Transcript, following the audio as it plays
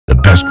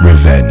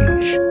greatest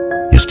revenge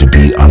is to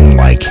be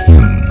unlike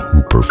him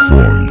who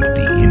performed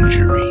the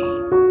injury.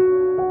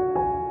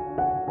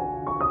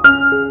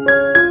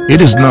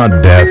 It is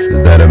not death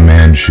that a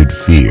man should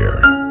fear,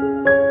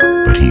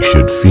 but he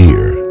should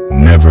fear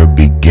never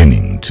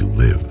beginning to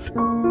live.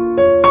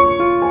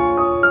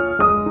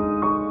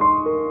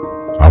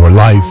 Our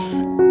life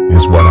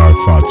is what our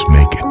thoughts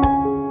make it.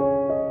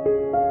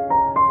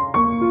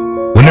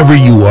 Whenever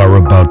you are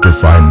about to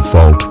find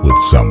fault with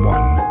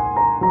someone,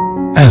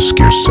 ask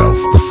yourself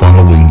the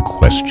following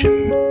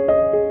question.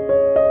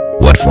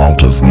 What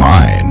fault of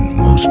mine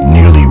most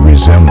nearly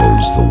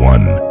resembles the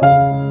one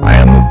I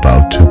am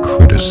about to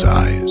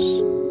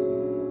criticize?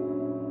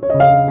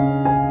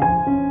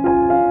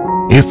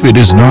 If it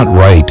is not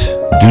right,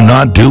 do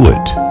not do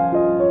it.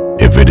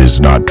 If it is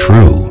not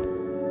true,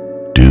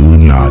 do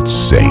not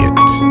say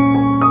it.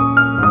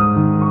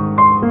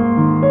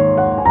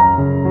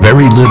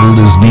 Very little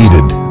is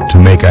needed to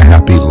make a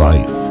happy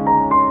life.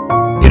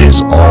 It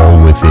is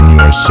all within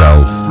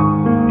yourself,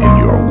 in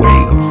your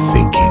way of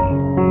thinking.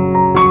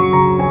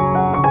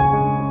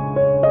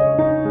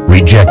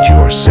 Reject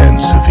your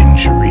sense of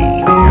injury,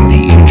 and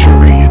the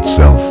injury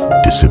itself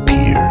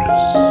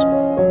disappears.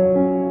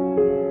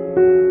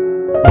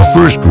 The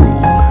first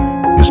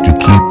rule is to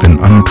keep an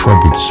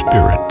untroubled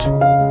spirit.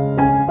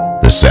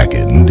 The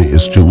second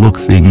is to look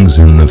things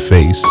in the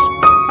face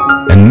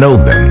and know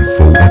them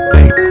for what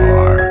they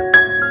are.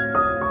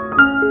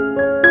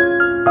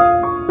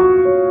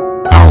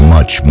 How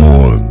much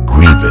more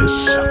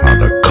grievous are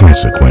the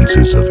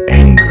consequences of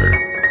anger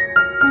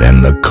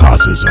than the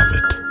causes of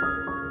it.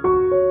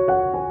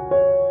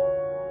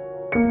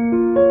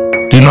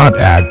 Do not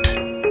act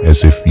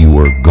as if you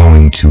were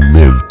going to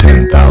live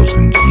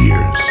 10,000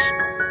 years.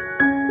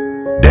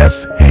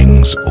 Death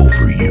hangs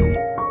over you.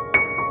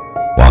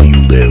 While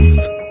you live,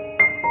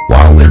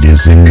 while it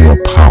is in your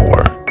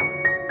power,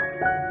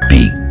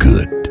 be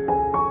good.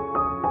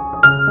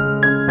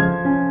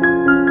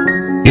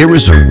 Here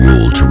is a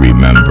rule to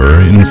remember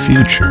in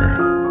future.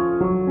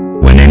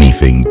 When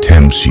anything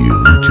tempts you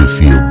to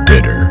feel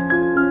bitter,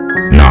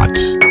 not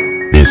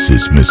 "this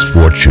is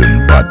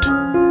misfortune," but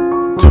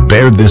 "to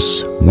bear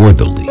this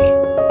worthily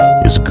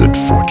is good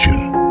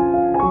fortune."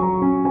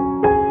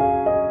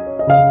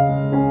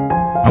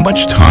 How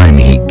much time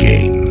he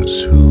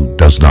gains who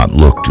does not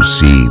look to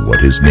see what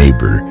his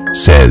neighbor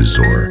says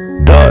or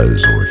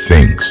does or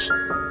thinks,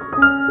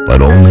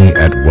 but only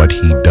at what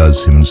he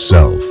does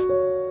himself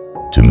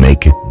to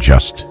make it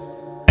just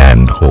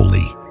and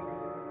holy.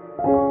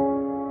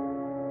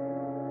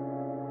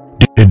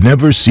 It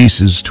never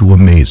ceases to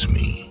amaze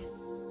me.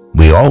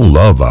 We all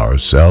love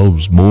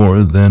ourselves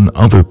more than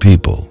other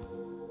people,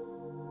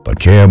 but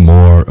care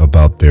more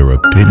about their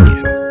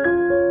opinion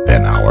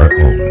than our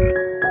own.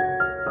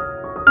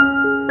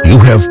 You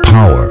have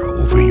power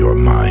over your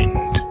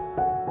mind,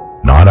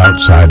 not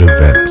outside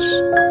events.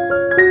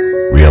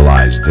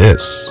 Realize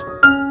this,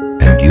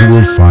 and you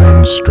will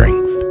find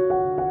strength.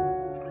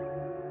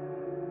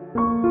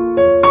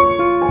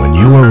 When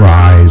you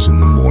arise in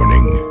the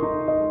morning,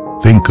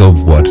 think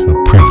of what a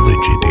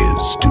privilege it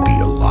is to be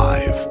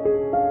alive,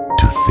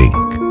 to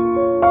think,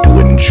 to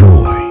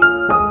enjoy,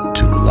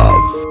 to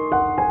love.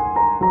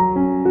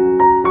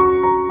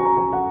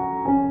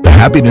 The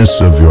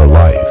happiness of your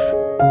life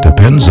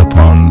depends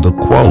upon the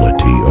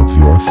quality of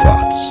your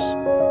thoughts.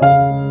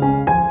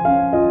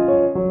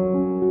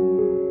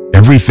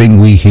 Everything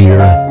we hear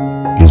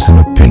is an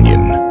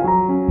opinion,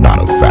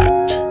 not a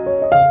fact.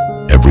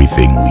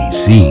 Everything we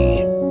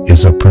see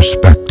is a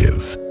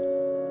perspective,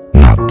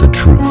 not the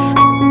truth.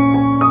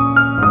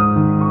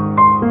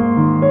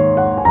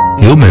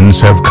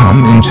 Humans have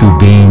come into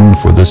being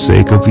for the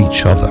sake of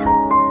each other,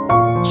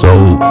 so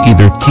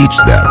either teach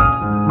them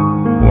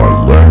or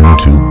learn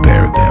to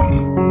bear them.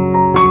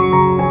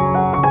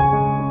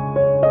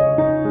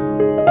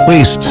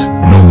 Waste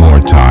no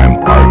more time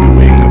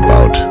arguing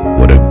about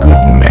what a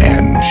good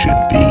man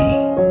should be.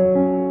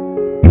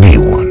 Be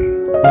one.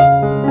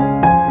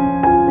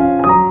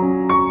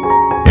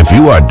 If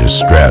you are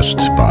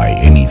distressed by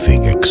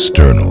anything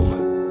external,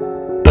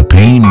 the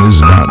pain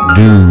is not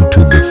due to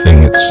the thing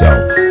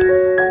itself,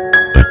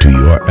 but to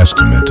your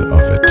estimate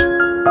of it.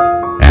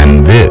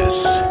 And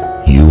this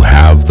you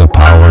have the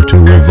power to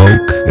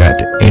revoke at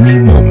any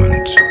moment.